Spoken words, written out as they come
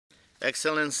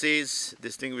Excellencies,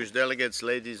 distinguished delegates,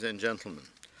 ladies and gentlemen.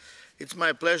 It's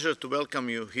my pleasure to welcome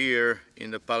you here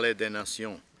in the Palais des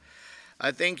Nations.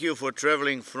 I thank you for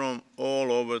traveling from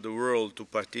all over the world to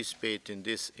participate in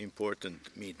this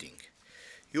important meeting.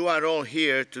 You are all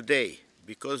here today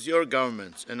because your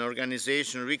governments and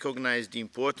organizations recognize the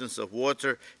importance of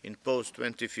water in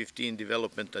post-2015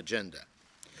 development agenda.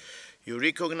 You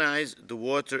recognize the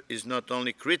water is not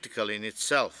only critical in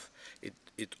itself,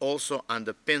 it also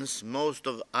underpins most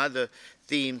of other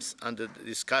themes under the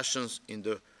discussions in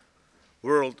the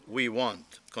world we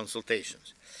want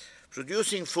consultations.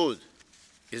 Producing food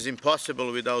is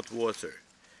impossible without water.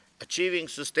 Achieving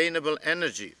sustainable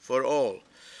energy for all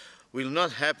will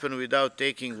not happen without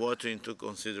taking water into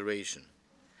consideration.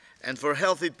 And for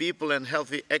healthy people and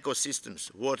healthy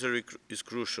ecosystems, water is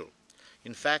crucial.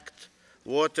 In fact,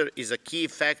 water is a key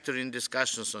factor in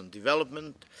discussions on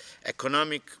development,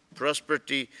 economic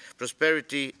prosperity,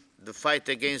 the fight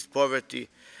against poverty,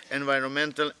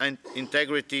 environmental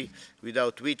integrity,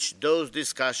 without which those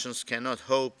discussions cannot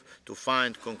hope to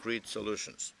find concrete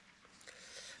solutions.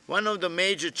 One of the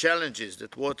major challenges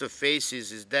that water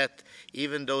faces is that,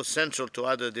 even though central to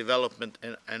other development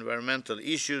and environmental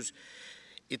issues,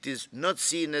 it is not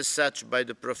seen as such by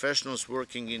the professionals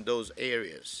working in those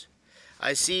areas.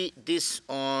 I see this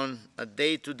on a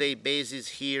day-to-day basis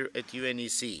here at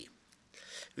UNECE.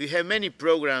 We have many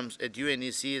programs at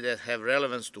UNECE that have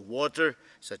relevance to water,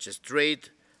 such as trade,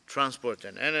 transport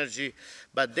and energy,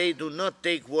 but they do not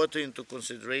take water into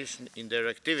consideration in their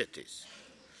activities.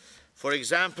 For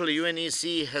example,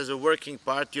 UNECE has a working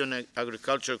party on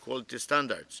agricultural quality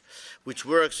standards, which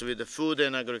works with the Food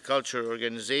and Agriculture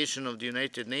Organization of the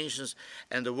United Nations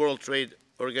and the World Trade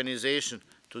Organization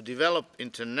to develop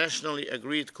internationally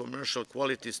agreed commercial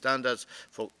quality standards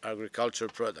for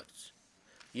agricultural products.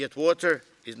 Yet water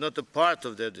is not a part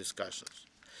of their discussions.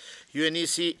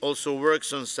 UNECE also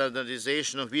works on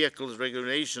standardization of vehicles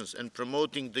regulations and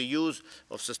promoting the use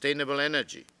of sustainable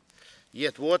energy.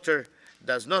 Yet water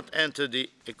does not enter the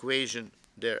equation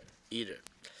there either.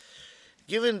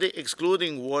 Given the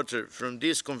excluding water from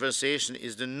this conversation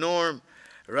is the norm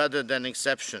rather than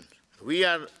exception, we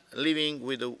are living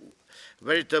with a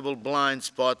veritable blind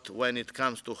spot when it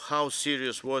comes to how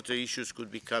serious water issues could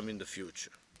become in the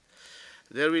future.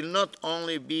 There will not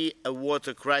only be a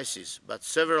water crisis, but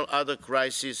several other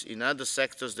crises in other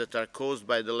sectors that are caused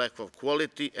by the lack of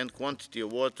quality and quantity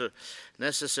of water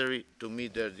necessary to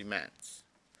meet their demands.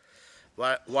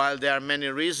 While there are many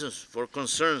reasons for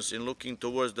concerns in looking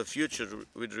towards the future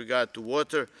with regard to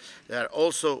water, there are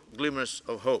also glimmers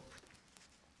of hope.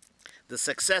 The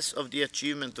success of the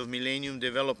achievement of Millennium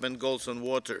Development Goals on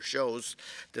water shows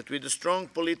that with a strong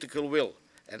political will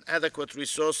and adequate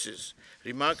resources,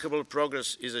 remarkable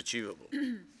progress is achievable.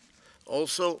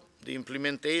 Also, the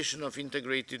implementation of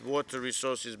integrated water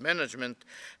resources management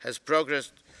has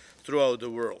progressed throughout the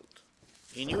world.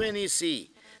 In UNECE,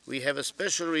 we have a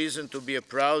special reason to be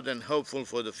proud and hopeful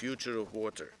for the future of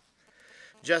water.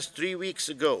 Just 3 weeks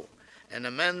ago, an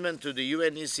amendment to the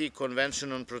UNECE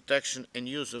Convention on Protection and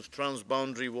Use of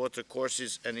Transboundary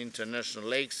Watercourses and International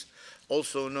Lakes,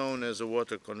 also known as the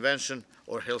Water Convention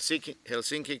or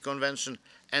Helsinki Convention,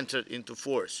 entered into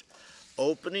force,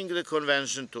 opening the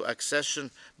convention to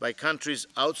accession by countries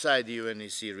outside the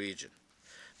UNECE region.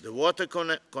 The Water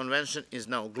Convention is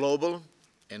now global,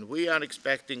 and we are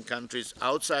expecting countries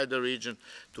outside the region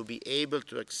to be able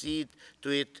to accede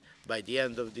to it by the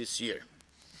end of this year.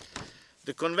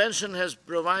 The Convention has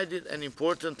provided an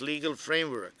important legal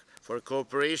framework for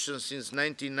cooperation since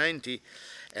 1990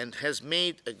 and has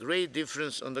made a great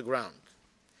difference on the ground.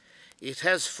 It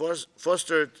has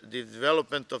fostered the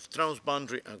development of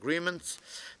transboundary agreements,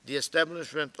 the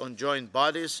establishment of joint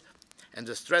bodies, and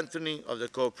the strengthening of the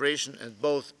cooperation at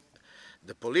both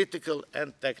the political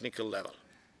and technical level.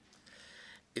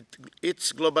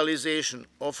 Its globalization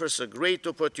offers a great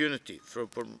opportunity for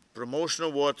promotion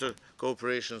of water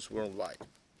cooperations worldwide.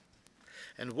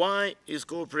 And why is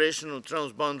cooperation on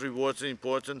transboundary water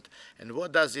important, and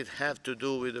what does it have to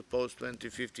do with the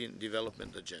post-2015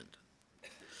 development agenda?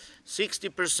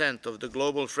 60% of the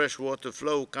global freshwater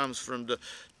flow comes from the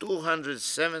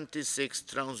 276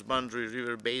 transboundary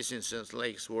river basins and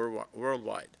lakes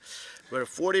worldwide, where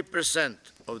 40%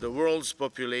 of the world's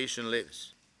population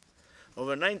lives.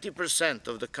 Over 90%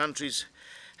 of the countries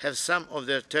have some of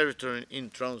their territory in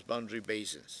transboundary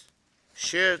basins.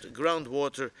 Shared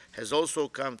groundwater has also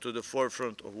come to the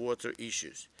forefront of water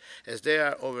issues, as there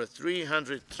are over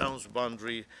 300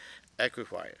 transboundary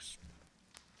aquifers.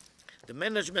 The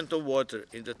management of water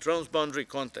in the transboundary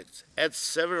context adds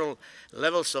several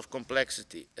levels of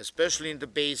complexity, especially in the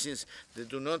basins that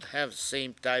do not have the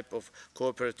same type of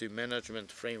cooperative management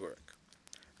framework.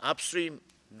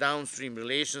 Upstream-downstream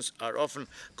relations are often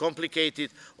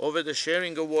complicated over the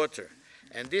sharing of water,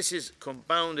 and this is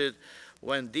compounded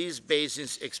when these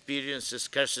basins experience a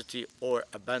scarcity or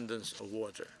abundance of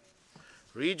water.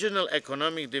 Regional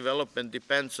economic development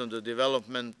depends on the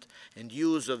development and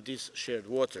use of these shared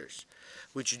waters,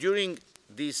 which during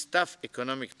these tough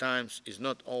economic times is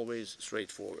not always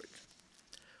straightforward.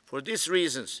 For these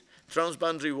reasons,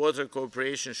 transboundary water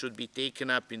cooperation should be taken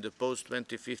up in the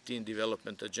post-2015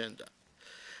 development agenda.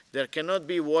 There cannot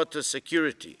be water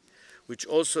security, which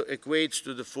also equates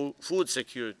to the food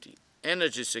security,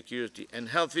 energy security, and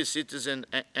healthy citizens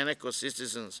and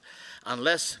eco-citizens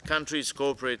unless countries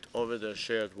cooperate over their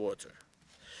shared water.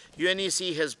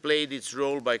 UNECE has played its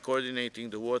role by coordinating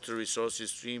the water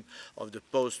resources stream of the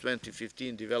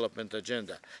post-2015 development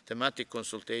agenda, thematic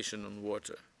consultation on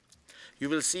water. You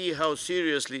will see how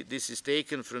seriously this is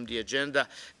taken from the agenda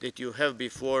that you have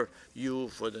before you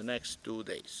for the next 2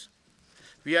 days.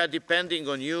 We are depending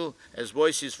on you as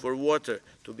Voices for Water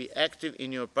to be active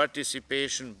in your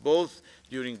participation both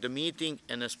during the meeting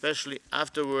and especially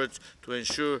afterwards to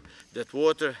ensure that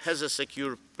water has a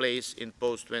secure place in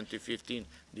post-2015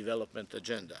 development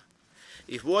agenda.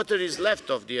 If water is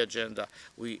left off the agenda,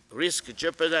 we risk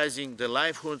jeopardizing the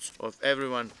livelihoods of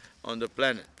everyone on the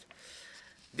planet.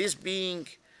 This being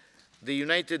the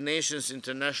United Nations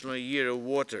International Year of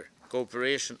Water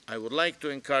Cooperation, I would like to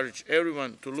encourage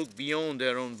everyone to look beyond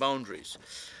their own boundaries,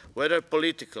 whether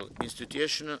political,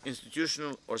 institutional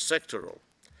or sectoral.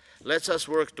 Let us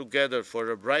work together for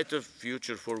a brighter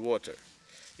future for water.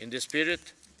 In this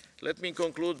spirit, let me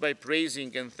conclude by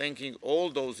praising and thanking all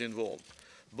those involved,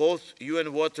 both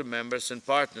UN water members and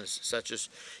partners such as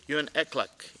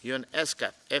UNECLAC,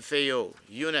 UNESCAP, FAO,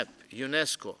 UNEP,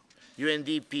 UNESCO,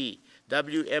 UNDP,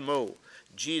 WMO,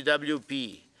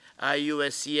 GWP,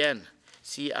 IUCN,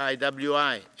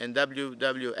 CIWI, and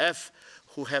WWF,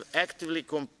 who have actively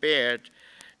cooperated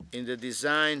in the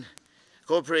design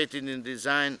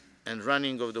and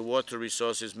running of the water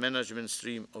resources management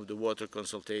stream of the water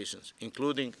consultations,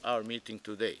 including our meeting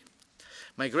today.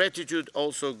 My gratitude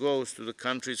also goes to the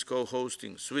countries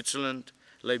co-hosting, Switzerland,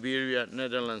 Liberia,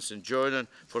 Netherlands, and Jordan,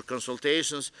 for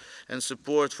consultations and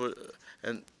support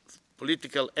and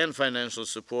political and financial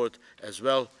support, as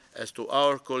well as to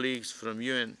our colleagues from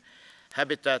UN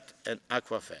Habitat and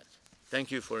Aquafed. Thank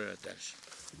you for your attention.